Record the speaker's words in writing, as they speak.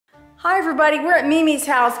Hi everybody, we're at Mimi's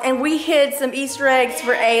house and we hid some Easter eggs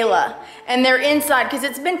for Ayla. And they're inside because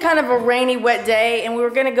it's been kind of a rainy, wet day and we were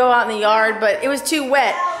gonna go out in the yard, but it was too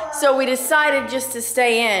wet. So we decided just to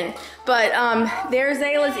stay in. But there's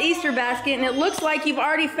Ayla's Easter basket and it looks like you've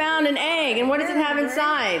already found an egg. And what does it have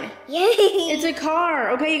inside? Yay! It's a car.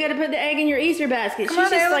 Okay, you gotta put the egg in your Easter basket. She's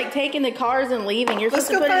just Ayla. like taking the cars and leaving. You're Let's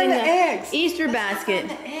supposed to go put it in find the eggs. Easter basket.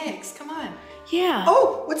 Let's go find the eggs, come on. Yeah.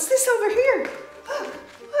 Oh, what's this over here? Look,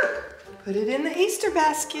 look. Put it in the Easter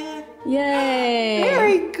basket. Yay.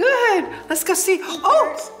 Very good. Let's go see.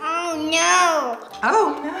 Oh! Oh no!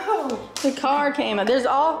 Oh no! The car came up. There's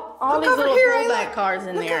all Look these over little here, pullback Ayla. cars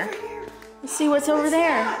in Look there. over here. Let's see what's over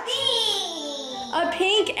there. Pink. A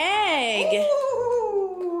pink egg.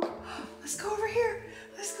 Ooh. Let's go over here.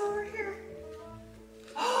 Let's go over here.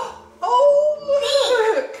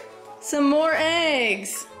 Oh, look! Some more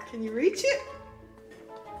eggs. Can you reach it?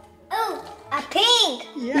 Oh, a pink.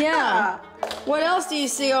 Yeah. What else do you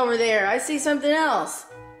see over there? I see something else.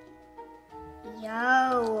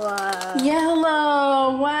 Yellow.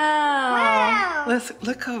 Yellow. Wow. Wow. Let's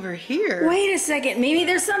look over here. Wait a second. Maybe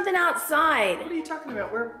there's something outside. What are you talking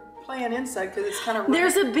about? We're playing inside because it's kind of.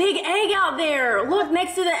 There's a big egg out there. Look,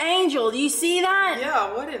 next to the angel. Do you see that?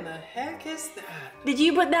 Yeah. What in the heck is that? Did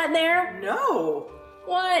you put that there? No.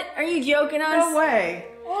 What? Are you joking us? No way.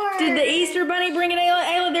 Did the Easter bunny bring it, Ayla?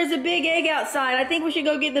 Ayla, there's a big egg outside. I think we should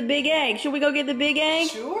go get the big egg. Should we go get the big egg?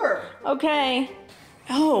 Sure. Okay.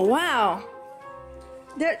 Oh, wow.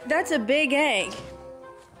 That's a big egg.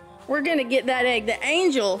 We're gonna get that egg. The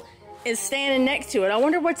angel is standing next to it. I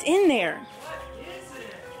wonder what's in there. What is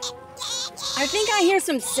it? I think I hear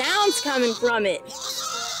some sounds coming from it.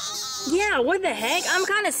 Yeah, what the heck? I'm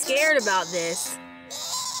kind of scared about this.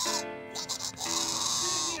 Is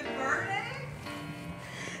it a bird egg?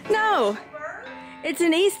 No, Bird? it's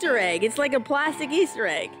an Easter egg. It's like a plastic Easter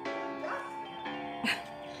egg.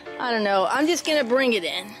 I don't know. I'm just gonna bring it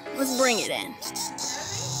in. Let's bring it in.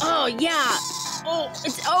 Oh, yeah. Oh,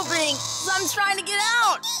 it's opening. Something's trying to get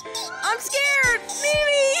out. I'm scared.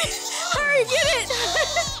 Mimi! Hurry, get it.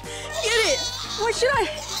 Get it. What should I?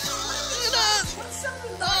 What's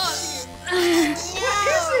something Oh. What is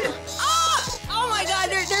it? Oh my God,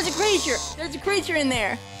 there's a creature. There's a creature in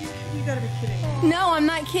there. You gotta be kidding me. No, I'm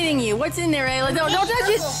not kidding you. What's in there, Ayla? Don't touch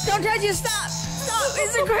it. Don't touch it. Stop. Stop.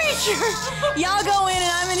 It's a creature. Y'all go in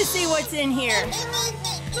and I'm going to see what's in here.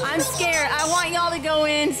 I'm scared. I want y'all to go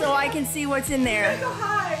in so I can see what's in there. Go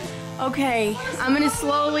hide. Okay, I'm going to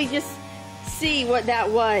slowly just see what that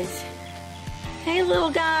was. Hey, little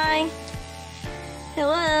guy.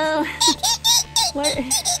 Hello. What?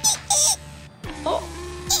 Oh.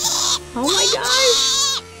 Oh my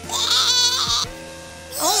gosh.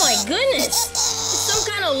 Oh my goodness. It's some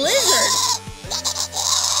kind of lizard.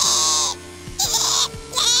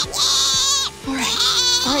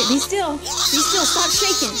 All right, be still. Be still, stop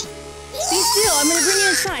shaking. Be still, I'm gonna bring you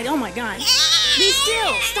inside. Oh my God. Be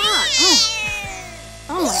still, stop.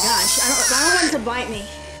 Oh my gosh, I don't want it to bite me.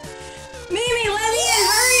 Mimi, let me in,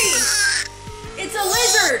 hurry. It's a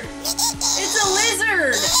lizard. It's a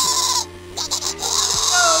lizard.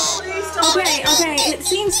 Oh, please don't. Okay, it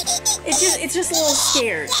seems, it's just a little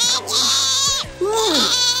scared.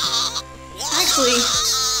 Actually,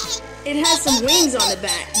 it has some wings on the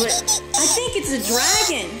back, but I think it's a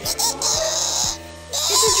dragon.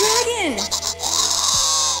 It's a dragon.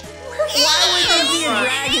 Why would there be a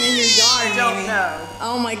dragon in your yard, I don't Mimi? know.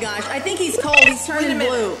 Oh my gosh, I think he's cold. He's Wait a turning minute.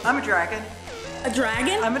 blue. I'm a dragon. A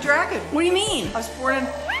dragon? I'm a dragon. What do you mean? I was born in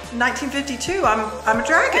 1952. I'm a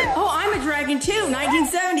dragon. Oh, I'm a dragon too,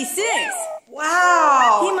 1976.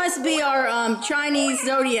 Wow. He must be our Chinese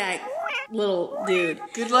zodiac little dude.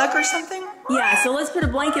 Good luck or something? Yeah, so let's put a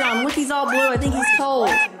blanket on. Look, he's all blue. I think he's cold.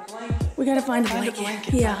 We gotta find a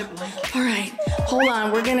blanket. Yeah. Find a blanket. All right. Hold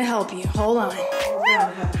on. We're gonna help you. Hold on. We're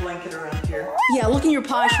gonna have a blanket around here. Yeah, look in your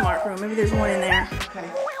Poshmark room. Maybe there's one in there. Okay.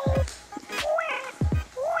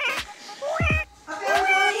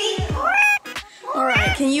 All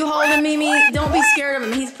right. Can you hold him, Mimi? Don't be scared of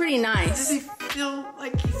him. He's pretty Does nice. he feel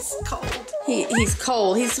like he's cold? He's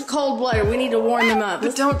cold. He's cold-blooded. We need to warm him up.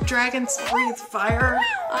 But don't dragons breathe fire?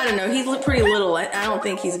 I don't know. He's pretty little. I don't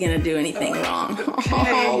think he's gonna do anything wrong.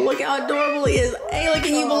 Okay. Oh, look how adorable he is. Ayla,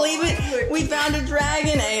 can you believe it? We found a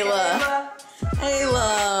dragon, Ayla.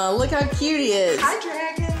 Ayla, look how cute he is. Hi,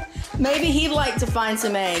 dragon. Maybe he'd like to find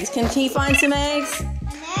some eggs. Can he find some eggs?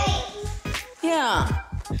 Yeah.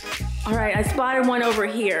 All right, I spotted one over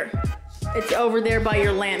here. It's over there by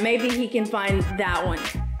your lamp. Maybe he can find that one.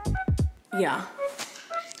 Yeah.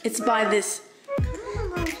 It's by this.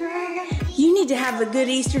 You need to have a good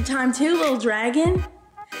Easter time too, little dragon.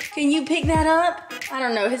 Can you pick that up? I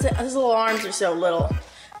don't know, his little arms are so little.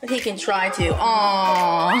 But he can try to.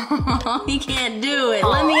 Aww, he can't do it.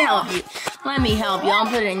 Let me help you. Let me help you. I'll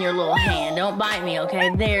put it in your little hand. Don't bite me, okay?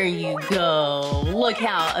 There you go. Look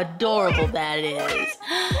how adorable that is.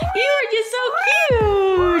 You are just so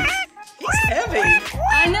cute. He's heavy.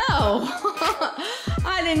 I know.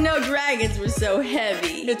 I didn't know dragons were so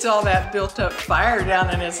heavy. It's all that built up fire down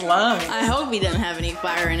in his lungs. I hope he doesn't have any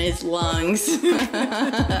fire in his lungs.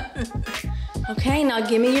 Okay, now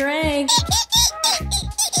give me your egg.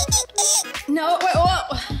 No, wait,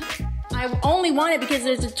 whoa. I only want it because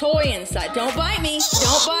there's a toy inside. Don't bite me.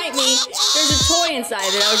 Don't bite me. There's a toy inside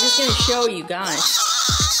that I was just going to show you guys.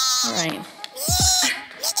 All right.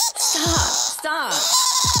 Stop.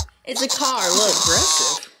 It's a car. Look.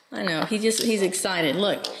 Aggressive. I know. He's excited.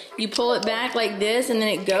 Look. You pull it back like this and then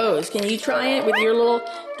it goes. Can you try it with your little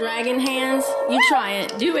dragon hands? You try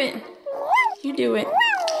it. Do it. You do it.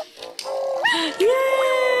 Yay!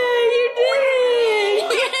 You did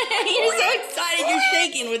it! Yay! You're so excited. You're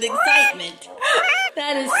shaking with excitement.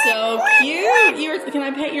 That is so cute. Can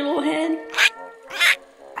I pet your little head?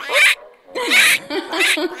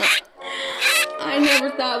 I never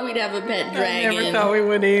thought we'd have a pet dragon. I never thought we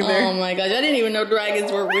would either. Oh my gosh, I didn't even know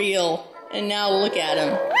dragons were real. And now look at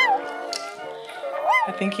him.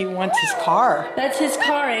 I think he wants his car. That's his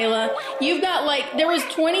car, Ayla. You've got there was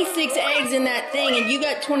 26 eggs in that thing and you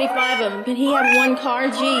got 25 of them. Can he have one car?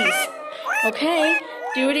 Jeez. Okay,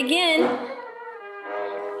 do it again.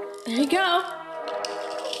 There you go.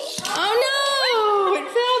 Oh no, it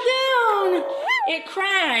fell down. It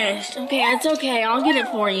crashed. Okay, that's okay. I'll get it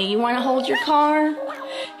for you. You want to hold your car?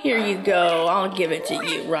 Here you go. I'll give it to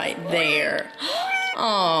you right there.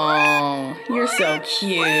 Oh, you're so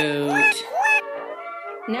cute.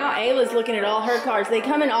 Now Ayla's looking at all her cars. They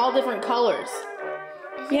come in all different colors.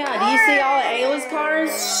 Yeah, do you see all of Ayla's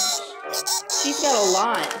cars? She's got a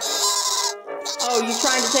lot. Oh, you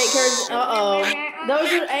trying to take hers? Uh-oh.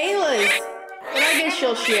 Those are Ayla's. But I guess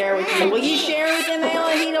she'll share with you. Will you share with him,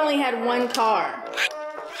 Ayla? He only had one car.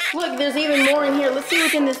 Look, there's even more in here. Let's see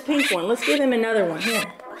what's in this pink one. Let's give him another one. Here.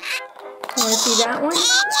 You want to see that one?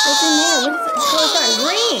 What's in there? What is it? Oh, it's not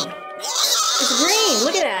green. It's green.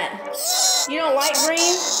 Look at that. You don't like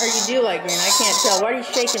green? Or you do like green? I can't tell. What are you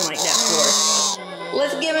shaking like that for?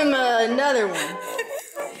 Let's give him another one.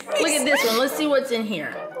 Look at this one. Let's see what's in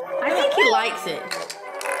here. I think he likes it.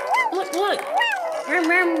 Look.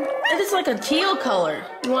 It's like a teal color.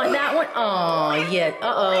 You want that one? Oh, yeah.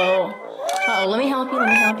 Uh-oh. Uh-oh, let me help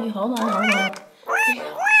you. Hold on.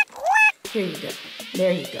 Here you go.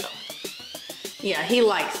 There you go. Yeah, he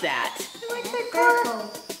likes that.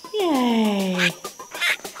 Yay.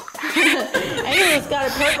 Ayla's got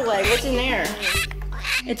a purple egg. What's in there?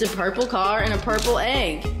 It's a purple car and a purple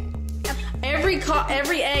egg. Every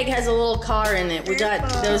egg has a little car in it. We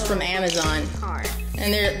got those from Amazon.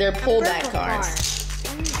 And they're pullback cards.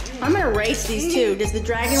 I'm gonna race these two. Does the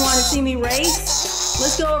dragon want to see me race?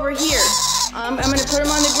 Let's go over here. I'm gonna put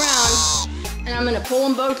them on the ground and I'm gonna pull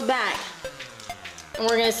them both back. And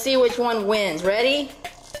we're gonna see which one wins. Ready?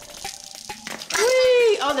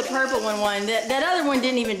 Whee! Oh, the purple one won. That other one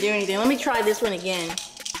didn't even do anything. Let me try this one again.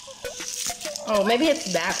 Oh, maybe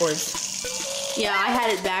it's backwards. Yeah, I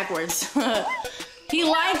had it backwards. He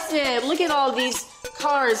likes it. Look at all these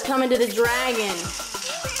cars coming to the dragon.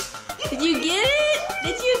 Did you get it?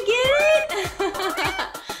 Did you get it?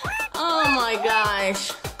 Oh my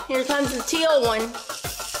gosh. Here comes the teal one.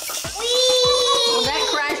 Well, that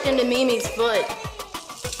crashed into Mimi's foot.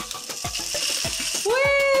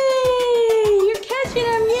 Whee! You're catching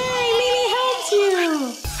him. Yay! Mimi helped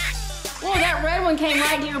you. Whoa, that red one came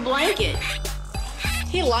right to your blanket.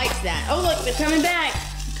 He likes that. Oh, look, they're coming back.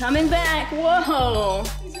 Coming back. Whoa.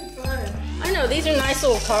 These are fun. I know, these are nice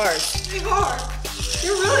little cars. They are.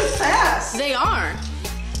 They're really fast. They are.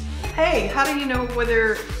 Hey, how do you know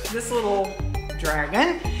whether this little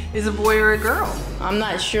dragon is a boy or a girl? I'm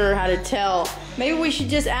not sure how to tell. Maybe we should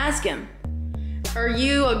just ask him. Are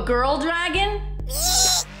you a girl dragon?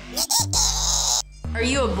 Are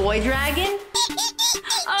you a boy dragon?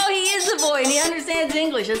 Oh, he is a boy and he understands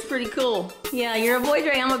English. That's pretty cool. Yeah, you're a boy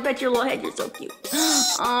dragon. I'm gonna bet your little head. You're so cute.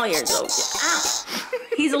 Oh, you're so cute. Ow.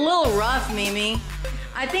 He's a little rough, Mimi.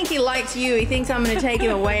 I think he likes you. He thinks I'm gonna take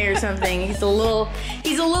him away or something. He's a little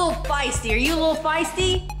feisty. Are you a little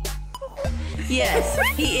feisty? Yes,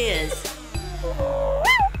 he is.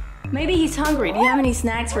 Maybe he's hungry. Do you have any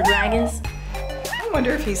snacks for dragons? I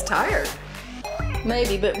wonder if he's tired.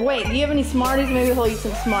 Maybe, but wait, do you have any Smarties? Maybe he'll eat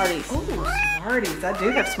some Smarties. Oh, Smarties. I do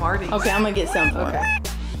have Smarties. Okay, I'm gonna get some for him.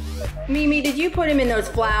 Mimi, did you put him in those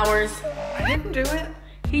flowers? I didn't do it.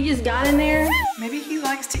 He just got in there? Maybe he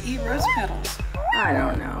likes to eat rose petals. I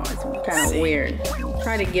don't know. It's kind of weird.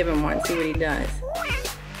 Try to give him one, see what he does.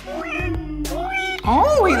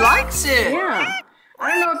 Oh, he likes it. Yeah. I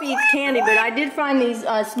don't know if he eats candy, but I did find these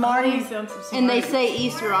Smarties, and they say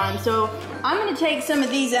Easter on them. So I'm going to take some of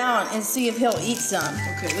these out and see if he'll eat some.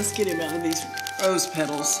 Okay, let's get him out of these rose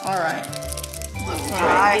petals. All right. All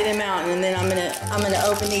right, get him out, and then I'm gonna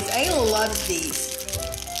open these. Ayla loves these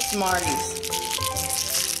Smarties.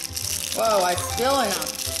 Whoa, I'm spilling them.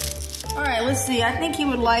 All right, let's see. I think he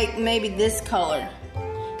would like maybe this color.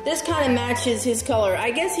 This kind of matches his color. I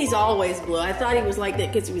guess he's always blue. I thought he was like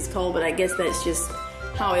that because he was cold, but I guess that's just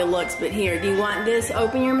how he looks. But here, do you want this?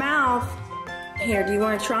 Open your mouth. Here, do you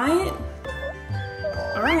want to try it?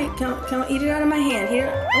 All right, come eat it out of my hand.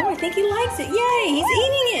 Here. Oh, I think he likes it. Yay, he's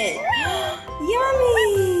eating it. Yummy.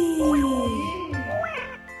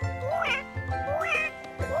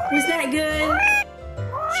 Was that good?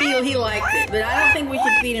 He liked it, but I don't think we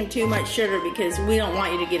should feed him too much sugar because we don't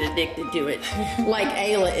want you to get addicted to it like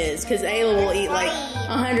Ayla is, because Ayla will eat like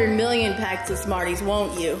 100 million packs of Smarties,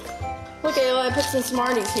 won't you? Look, Ayla, I put some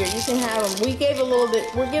Smarties here. You can have them. We gave a little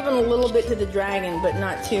bit. We're giving a little bit to the dragon, but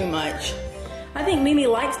not too much. I think Mimi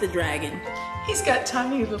likes the dragon. He's got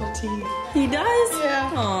tiny little teeth. He does?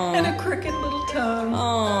 Yeah. Aww. And a crooked little tongue.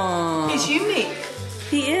 Aww. He's unique.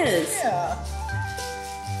 He is. Yeah.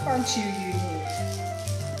 Aren't you unique?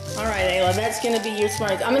 All right, Ayla, that's going to be your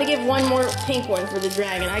Smarties. I'm going to give one more pink one for the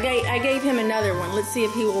dragon. I gave him another one. Let's see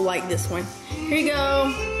if he will like this one. Here you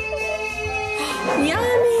go.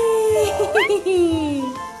 Yummy!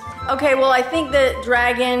 Okay, well, I think the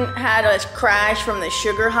dragon had a crash from the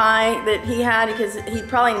sugar high that he had because he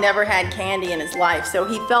probably never had candy in his life. So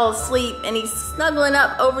he fell asleep and he's snuggling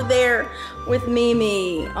up over there with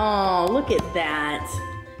Mimi. Oh, look at that.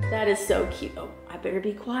 That is so cute. Oh, I better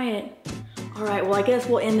be quiet. All right, well, I guess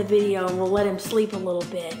we'll end the video and we'll let him sleep a little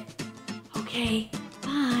bit. Okay,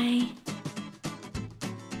 bye.